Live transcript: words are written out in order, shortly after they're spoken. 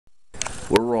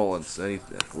We're rolling. We're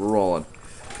rolling.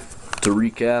 To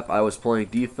recap, I was playing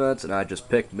defense and I just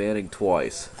picked Manning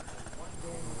twice.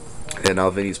 And now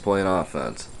Vinny's playing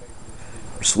offense.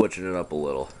 We're switching it up a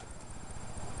little.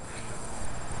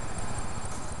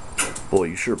 Boy,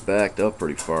 you sure backed up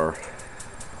pretty far.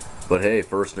 But hey,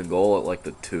 first and goal at like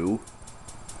the 2.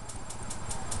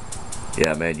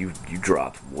 Yeah, man, you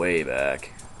dropped way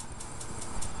back.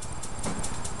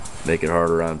 Make it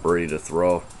harder on Brady to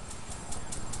throw.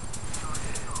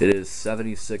 It is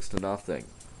 76-0.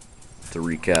 To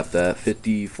recap that,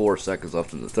 54 seconds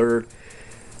left in the third.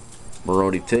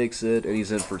 Maroney takes it, and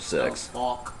he's in for 6.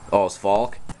 Falk. Oh, it's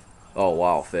Falk? Oh,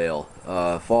 wow, fail.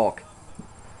 Falk.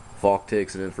 Falk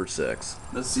takes it in for 6.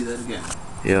 Let's see that again.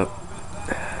 Yep.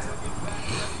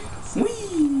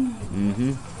 Whee!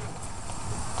 Mm-hmm.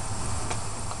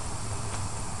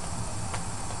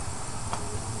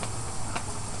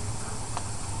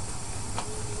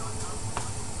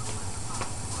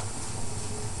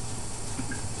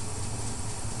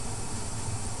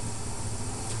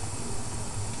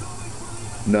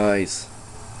 Nice.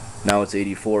 Now it's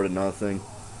 84-0.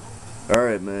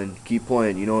 Alright, man. Keep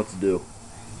playing. You know what to do.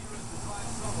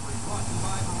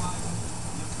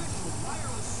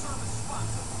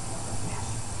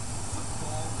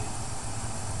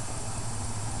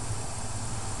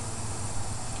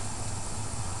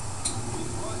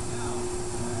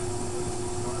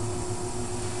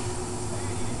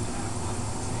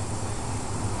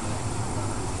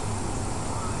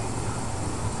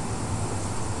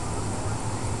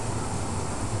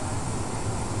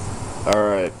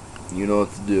 Alright, you know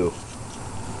what to do.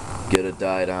 Get a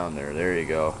die down there. There you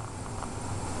go.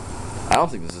 I don't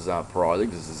think this is on pro. I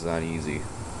think this is on easy.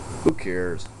 Who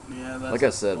cares? Yeah, that's like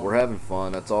I said, we're having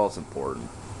fun. That's all that's important.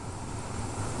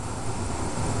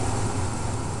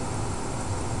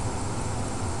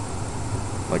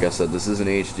 Like I said, this isn't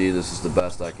HD. This is the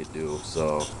best I could do.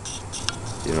 So,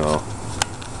 you know,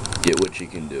 get what you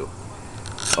can do.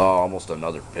 Oh, almost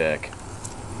another pick.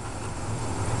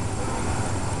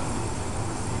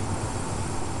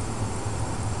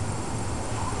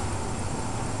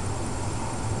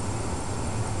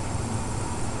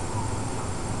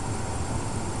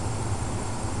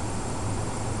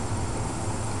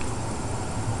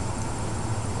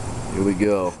 Here we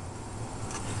go.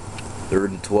 3rd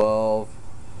and 12.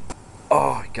 Oh,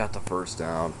 I got the first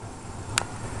down.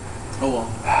 Oh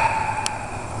well.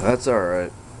 That's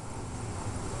alright.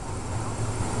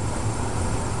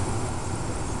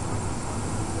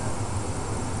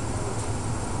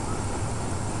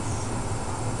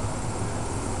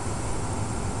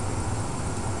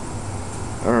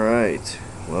 Alright.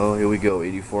 Well, here we go.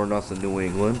 84-0 New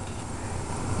England.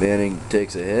 Manning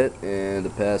takes a hit, and the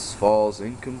pass falls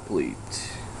incomplete.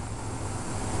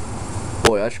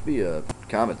 Boy, I should be a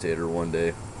commentator one day,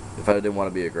 if I didn't want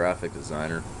to be a graphic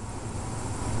designer.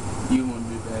 You wouldn't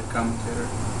be a bad commentator.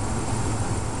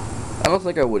 I don't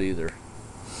think I would either.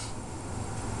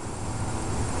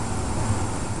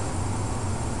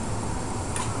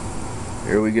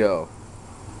 Here we go.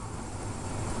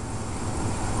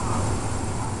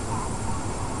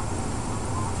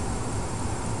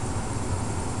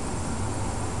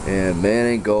 And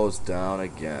Manning goes down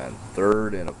again.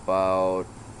 3rd and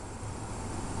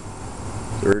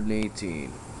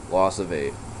 18. Loss of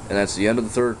 8. And that's the end of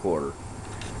the 3rd quarter.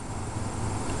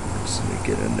 Just let me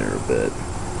get in there a bit.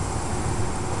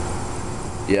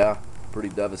 Yeah, pretty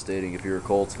devastating if you're a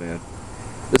Colts fan.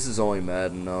 This is only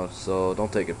Madden though, so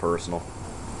don't take it personal.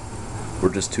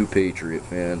 We're just 2 Patriot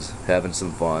fans having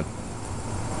some fun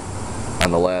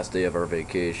on the last day of our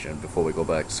vacation before we go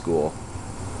back to school.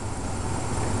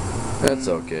 That's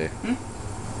okay.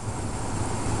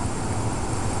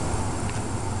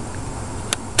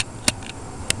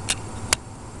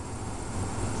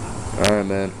 Alright,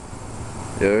 man.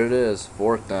 There it is.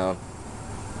 4th down.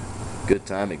 Good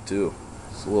timing, too.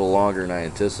 It's a little longer than I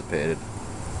anticipated.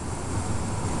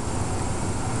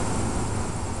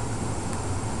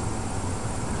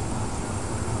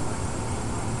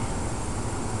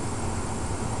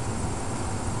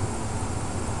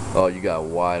 Oh, you got a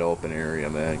wide open area,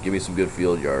 man. Give me some good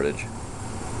field yardage.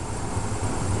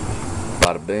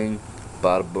 Bada bing,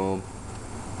 bada boom.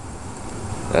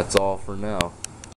 That's all for now.